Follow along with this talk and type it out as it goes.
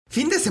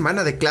Fin de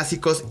semana de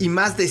clásicos y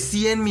más de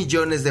 100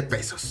 millones de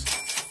pesos.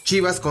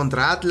 Chivas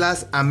contra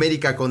Atlas,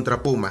 América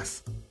contra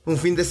Pumas. Un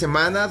fin de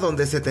semana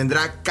donde se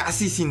tendrá,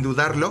 casi sin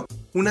dudarlo,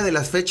 una de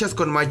las fechas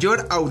con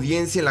mayor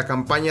audiencia en la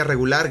campaña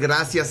regular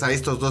gracias a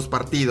estos dos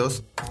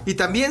partidos. Y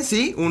también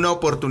sí, una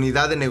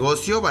oportunidad de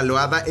negocio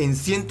valuada en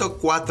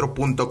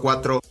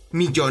 104.4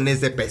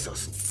 millones de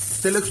pesos.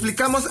 Te lo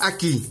explicamos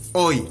aquí,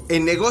 hoy,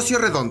 en Negocio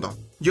Redondo.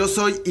 Yo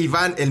soy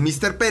Iván el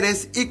Mr.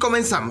 Pérez y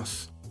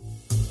comenzamos.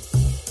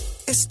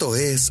 Esto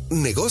es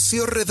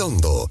Negocio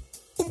Redondo,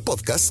 un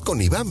podcast con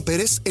Iván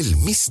Pérez el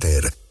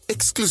Mr.,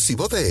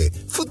 exclusivo de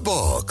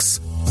Footbox.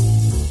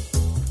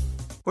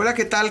 Hola,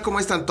 ¿qué tal?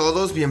 ¿Cómo están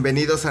todos?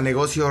 Bienvenidos a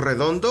Negocio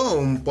Redondo,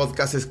 un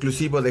podcast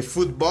exclusivo de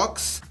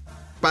Footbox.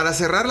 Para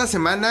cerrar la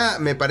semana,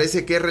 me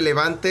parece que es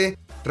relevante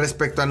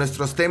respecto a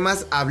nuestros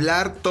temas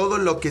hablar todo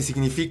lo que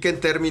significa en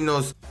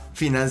términos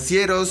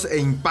financieros e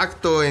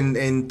impacto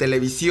en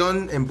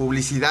televisión, en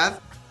publicidad,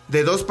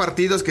 de dos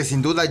partidos que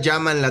sin duda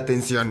llaman la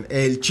atención: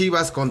 el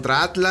Chivas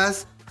contra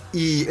Atlas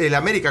y el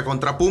América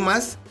contra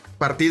Pumas,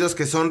 partidos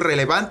que son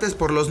relevantes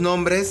por los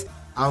nombres,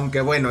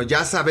 aunque bueno,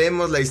 ya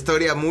sabemos la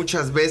historia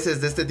muchas veces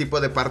de este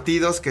tipo de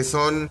partidos que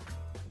son,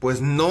 pues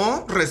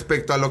no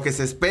respecto a lo que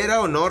se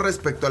espera o no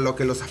respecto a lo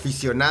que los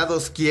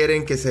aficionados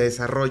quieren que se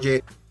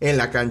desarrolle en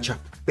la cancha.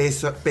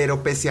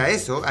 Pero pese a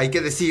eso, hay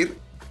que decir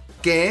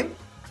que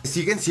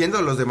siguen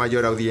siendo los de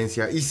mayor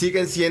audiencia y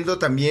siguen siendo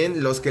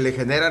también los que le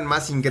generan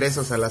más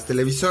ingresos a las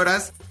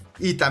televisoras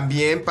y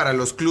también para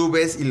los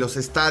clubes y los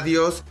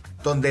estadios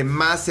donde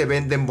más se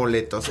venden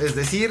boletos. Es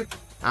decir,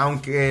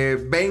 aunque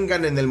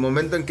vengan en el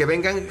momento en que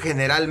vengan,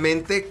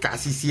 generalmente,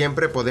 casi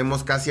siempre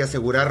podemos casi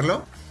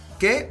asegurarlo,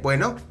 que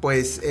bueno,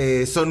 pues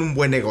son un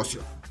buen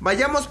negocio.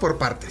 Vayamos por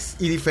partes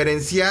y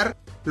diferenciar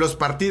los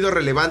partidos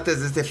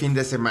relevantes de este fin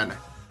de semana.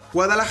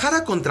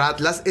 Guadalajara contra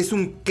Atlas es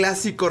un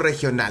clásico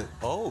regional,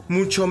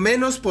 mucho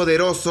menos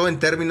poderoso en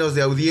términos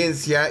de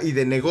audiencia y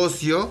de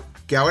negocio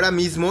que ahora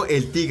mismo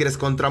el Tigres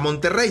contra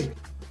Monterrey.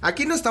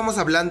 Aquí no estamos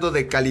hablando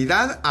de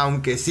calidad,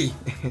 aunque sí.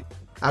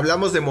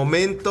 Hablamos de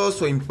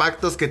momentos o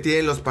impactos que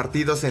tienen los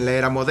partidos en la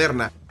era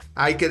moderna.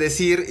 Hay que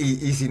decir,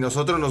 y si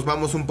nosotros nos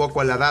vamos un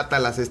poco a la data, a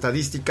las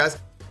estadísticas,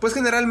 pues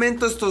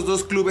generalmente estos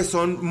dos clubes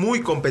son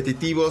muy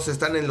competitivos,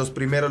 están en los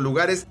primeros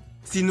lugares.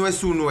 Si no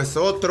es uno, es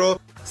otro.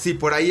 Si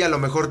por ahí a lo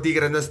mejor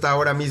Tigres no está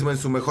ahora mismo en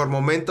su mejor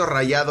momento,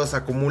 Rayados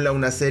acumula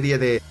una serie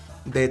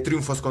de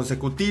triunfos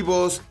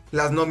consecutivos,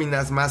 las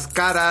nóminas más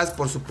caras,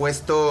 por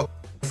supuesto,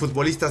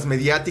 futbolistas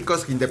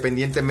mediáticos, que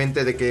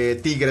independientemente de que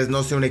Tigres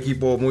no sea un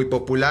equipo muy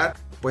popular,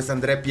 pues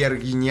André Pierre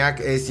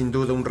Gignac es sin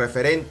duda un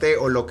referente,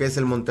 o lo que es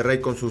el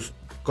Monterrey con sus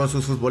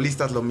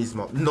futbolistas lo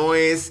mismo. No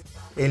es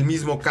el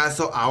mismo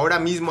caso ahora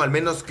mismo, al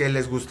menos que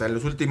les gusta, en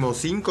los últimos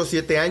 5 o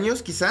 7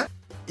 años quizá.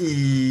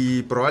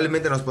 Y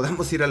probablemente nos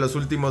podamos ir a los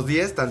últimos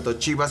 10, tanto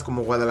Chivas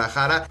como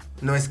Guadalajara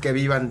no es que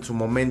vivan su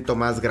momento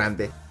más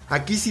grande.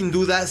 Aquí sin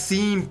duda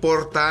sí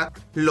importa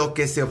lo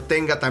que se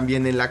obtenga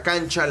también en la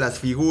cancha, las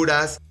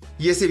figuras,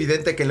 y es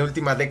evidente que en la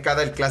última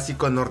década el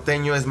clásico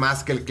norteño es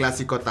más que el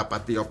clásico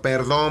tapatío.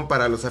 Perdón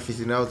para los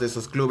aficionados de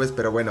esos clubes,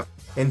 pero bueno,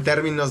 en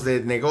términos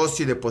de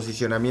negocio y de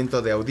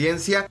posicionamiento de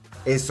audiencia,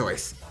 eso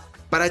es.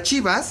 Para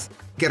Chivas,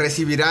 que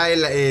recibirá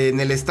en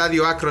el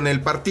Estadio Akron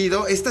el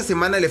partido, esta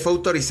semana le fue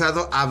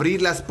autorizado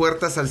abrir las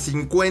puertas al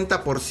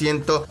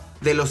 50%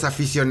 de los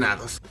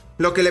aficionados,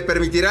 lo que le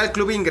permitirá al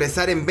club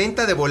ingresar en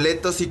venta de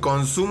boletos y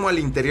consumo al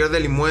interior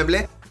del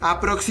inmueble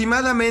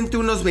aproximadamente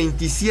unos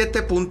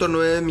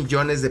 27.9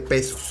 millones de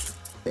pesos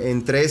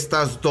entre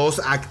estos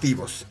dos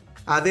activos.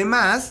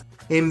 Además,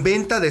 en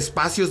venta de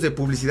espacios de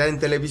publicidad en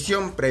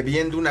televisión,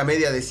 previendo una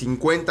media de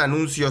 50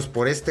 anuncios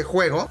por este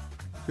juego,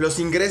 los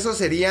ingresos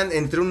serían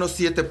entre unos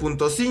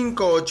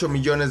 7.5 o 8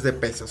 millones de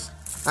pesos.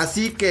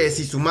 Así que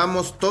si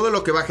sumamos todo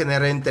lo que va a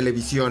generar en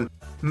televisión,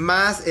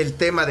 más el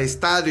tema de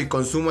estadio y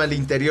consumo al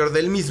interior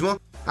del mismo,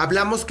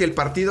 hablamos que el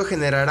partido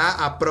generará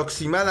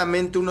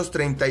aproximadamente unos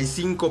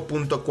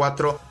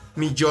 35.4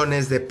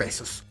 millones de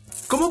pesos.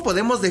 ¿Cómo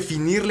podemos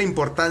definir la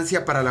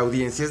importancia para la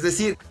audiencia? Es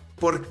decir,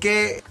 ¿por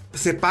qué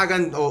se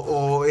pagan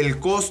o el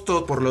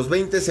costo por los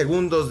 20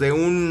 segundos de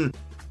un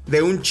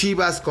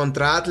Chivas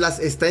contra Atlas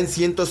está en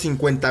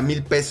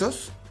 150,000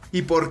 pesos?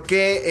 ¿Y por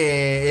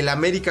qué el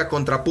América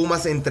contra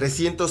Pumas en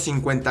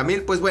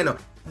 350,000? Pues bueno,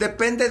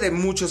 depende de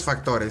muchos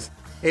factores.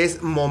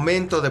 Es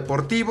momento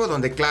deportivo,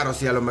 donde claro,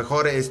 si a lo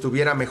mejor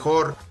estuviera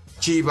mejor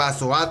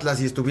Chivas o Atlas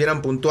y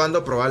estuvieran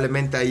puntuando,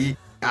 probablemente ahí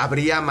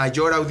habría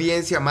mayor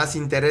audiencia, más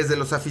interés de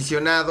los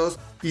aficionados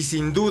y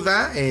sin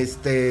duda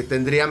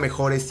tendría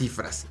mejores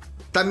cifras.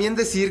 También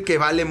decir que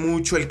vale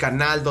mucho el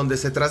canal donde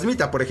se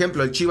transmita. Por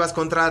ejemplo, el Chivas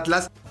contra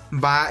Atlas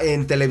va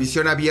en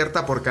televisión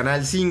abierta por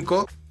Canal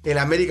 5, el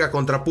América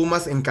contra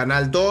Pumas en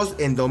Canal 2,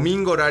 en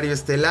domingo horario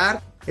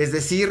estelar. Es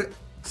decir,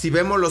 si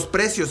vemos los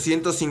precios,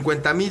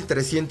 150,000,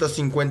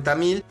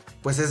 350,000,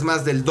 pues es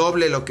más del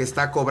doble lo que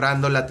está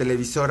cobrando la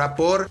televisora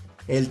por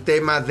el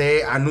tema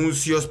de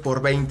anuncios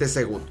por 20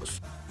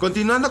 segundos.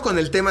 Continuando con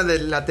el tema de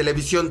la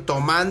televisión,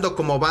 tomando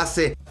como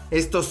base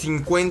estos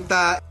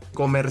 50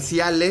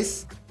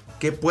 comerciales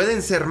que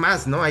pueden ser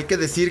más, ¿no? Hay que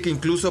decir que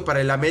incluso para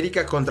el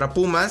América contra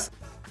Pumas,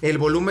 el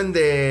volumen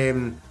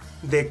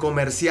de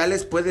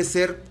comerciales puede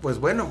ser, pues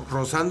bueno,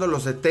 rozando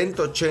los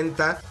 70,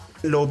 80.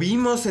 Lo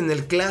vimos en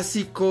el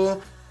Clásico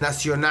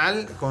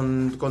Nacional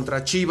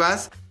contra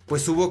Chivas,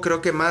 pues hubo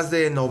creo que más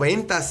de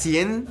 90,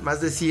 100,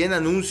 más de 100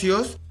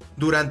 anuncios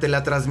durante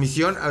la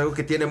transmisión, algo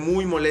que tiene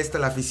muy molesta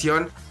la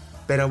afición.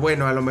 Pero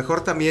bueno, a lo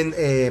mejor también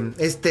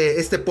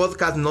este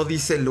podcast no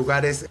dice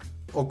lugares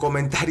o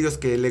comentarios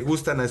que le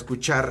gustan a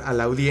escuchar a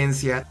la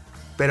audiencia,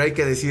 pero hay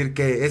que decir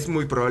que es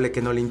muy probable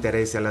que no le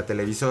interese a la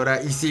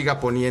televisora y siga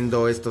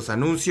poniendo estos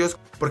anuncios,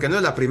 porque no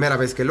es la primera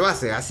vez que lo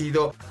hace, ha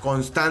sido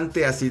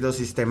constante, ha sido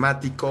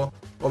sistemático.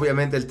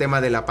 Obviamente el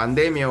tema de la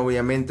pandemia,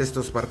 obviamente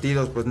estos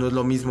partidos, pues no es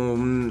lo mismo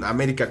un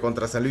América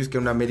contra San Luis que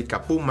un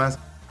América Pumas,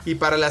 y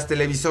para las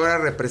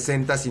televisoras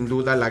representa sin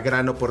duda la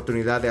gran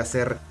oportunidad de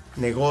hacer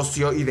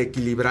negocio y de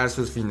equilibrar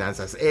sus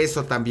finanzas.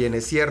 Eso también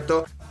es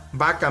cierto.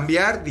 ¿Va a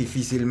cambiar?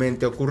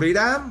 Difícilmente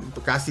ocurrirá.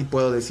 Casi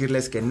puedo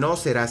decirles que no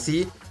será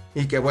así.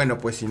 Y que bueno,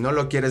 pues si no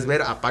lo quieres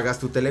ver, apagas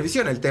tu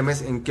televisión. El tema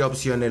es en qué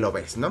opciones lo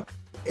ves, ¿no?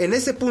 En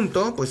ese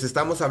punto, pues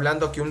estamos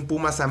hablando que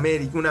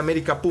un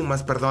América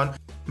Pumas,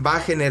 va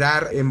a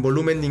generar en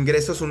volumen de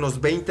ingresos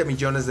unos 20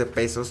 millones de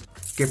pesos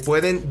que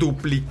pueden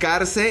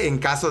duplicarse en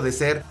caso de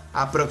ser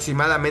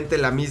aproximadamente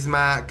la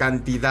misma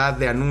cantidad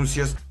de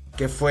anuncios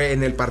que fue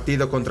en el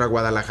partido contra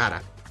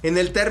Guadalajara. En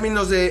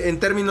términos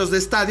de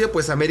estadio,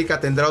 pues América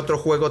tendrá otro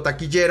juego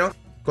taquillero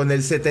con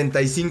el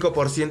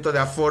 75% de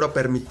aforo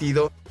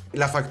permitido.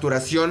 La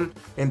facturación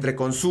entre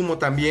consumo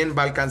también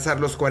va a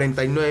alcanzar los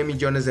 49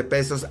 millones de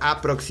pesos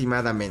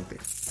aproximadamente.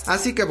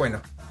 Así que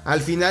bueno,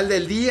 al final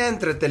del día,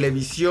 entre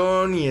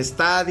televisión y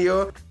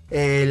estadio,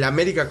 el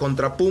América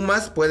contra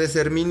Pumas puede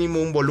ser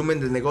mínimo un volumen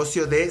de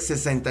negocio de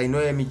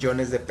 69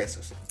 millones de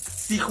pesos.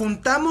 Si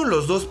juntamos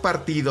los dos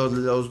partidos,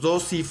 las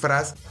dos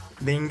cifras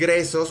de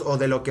ingresos o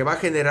de lo que va a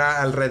generar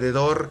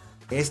alrededor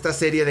esta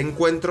serie de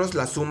encuentros,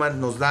 la suma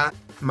nos da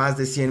más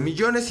de 100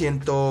 millones,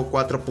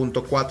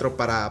 104.4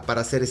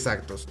 para ser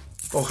exactos.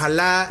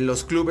 Ojalá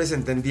los clubes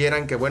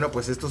entendieran que bueno,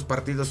 pues estos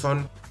partidos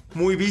son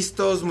muy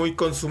vistos, muy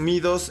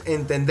consumidos.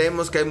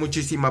 Entendemos que hay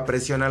muchísima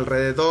presión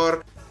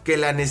alrededor, que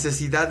la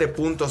necesidad de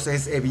puntos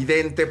es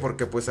evidente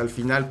porque pues al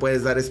final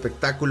puedes dar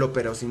espectáculo,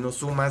 pero si no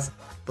sumas,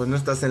 pues no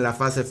estás en la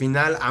fase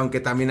final. Aunque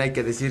también hay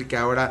que decir que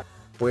ahora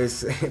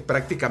pues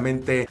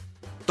prácticamente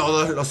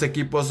todos los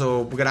equipos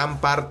o gran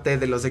parte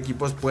de los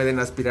equipos pueden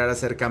aspirar a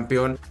ser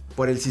campeón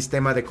por el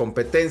sistema de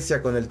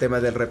competencia con el tema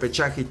del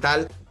repechaje y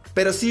tal.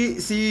 Pero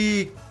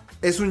sí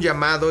es un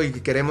llamado y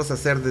queremos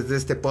hacer desde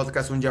este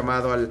podcast un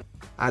llamado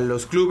a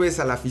los clubes,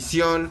 a la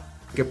afición,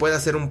 que pueda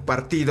ser un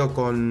partido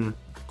con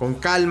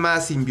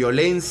calma, sin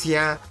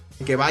violencia,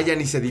 que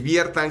vayan y se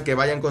diviertan, que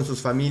vayan con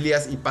sus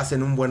familias y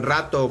pasen un buen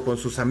rato o con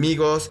sus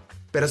amigos,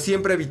 pero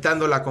siempre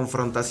evitando la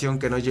confrontación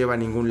que no lleva a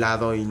ningún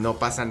lado y no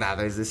pasa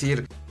nada. Es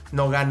decir,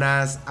 no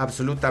ganas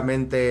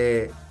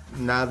absolutamente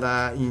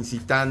nada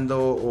incitando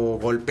o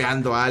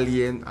golpeando a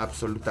alguien,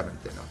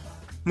 absolutamente no.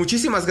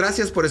 Muchísimas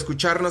gracias por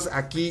escucharnos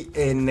aquí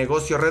en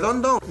Negocio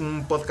Redondo,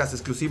 un podcast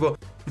exclusivo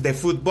de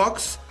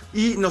Footbox,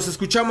 y nos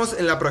escuchamos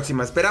en la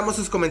próxima. Esperamos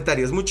sus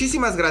comentarios.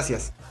 Muchísimas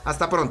gracias.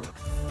 Hasta pronto.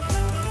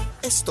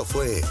 Esto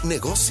fue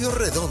Negocio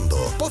Redondo,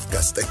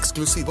 podcast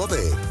exclusivo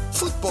de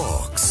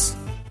Footbox.